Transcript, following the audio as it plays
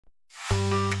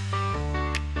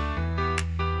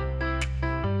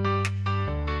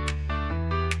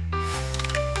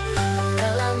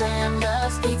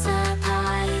loves pizza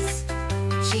pies,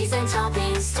 cheese and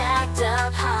toppings stacked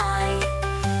up high.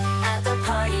 At the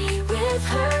party with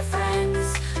her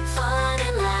friends, fun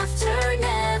and laughter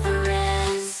never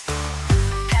ends.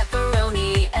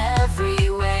 Pepperoni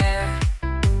everywhere,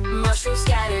 mushrooms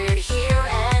scattered here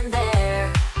and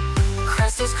there.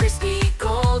 Crust is crispy,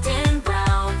 golden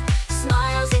brown,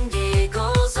 smiles and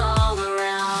giggles all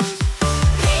around.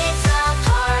 Pizza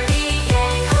party,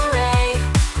 yay, hooray!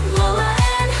 Lola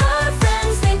and her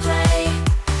friends, they play.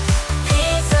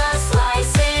 Pizza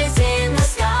slices in the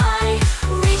sky,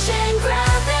 reach and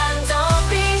grab them, don't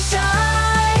be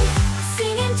shy.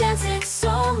 Sing and dance, it's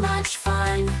so much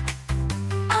fun,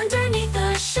 underneath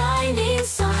the shining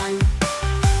sun.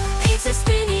 Pizza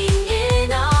spinning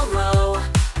in a row,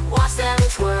 watch them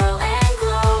twirl and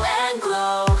glow and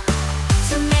glow.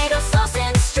 Tomato sauce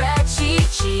and stretchy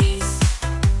cheese,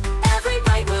 every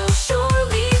bite will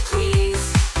surely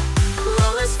please.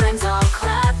 Lola's friends all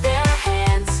clap their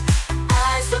hands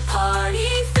as the party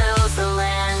fills the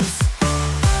lands.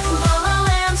 Lola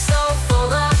lamb so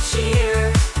full of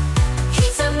cheer,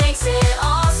 pizza makes it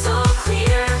all so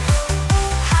clear.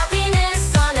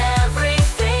 Happiness on every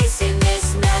face in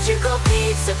this magical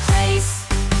pizza place.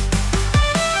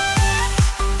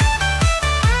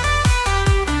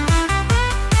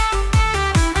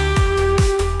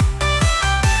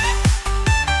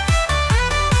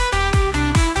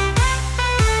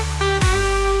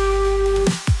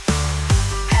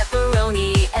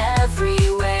 Pepperoni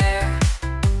everywhere,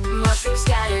 mushrooms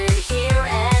scattered here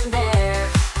and there.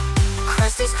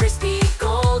 Crust is crispy,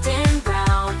 golden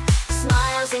brown,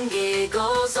 smiles and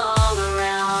giggles all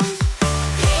around.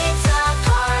 Pizza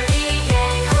party,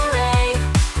 yay, hooray!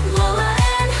 Lola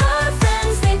and her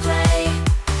friends, they play.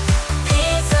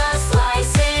 Pizza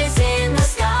slices in the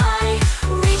sky,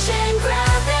 reach and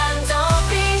grab them, don't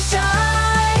be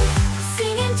shy.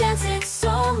 Sing and dance, it's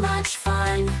so much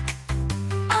fun,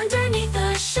 underneath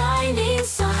the shining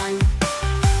sun.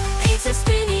 Pizza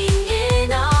spinning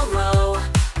in a row,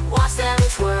 watch them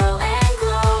twirl and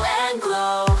glow and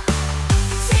glow.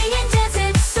 Sing and dance,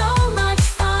 it's so much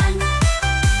fun,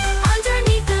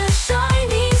 underneath the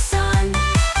shining sun.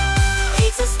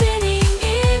 Pizza spinning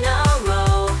in a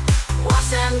row, watch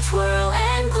them twirl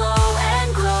and glow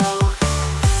and glow.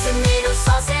 Tomato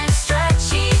sauce and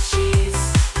stretchy cheese,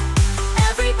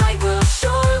 every bite will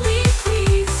surely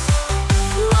please.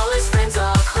 Lola's friends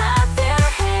all clap their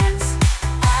hands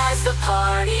as the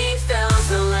party fills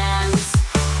the lands.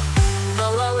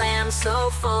 Lola lamb so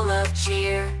full of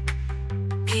cheer,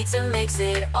 pizza makes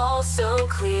it all so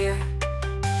clear.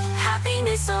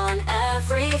 Happiness on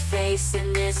every face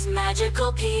in this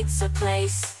magical pizza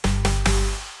place.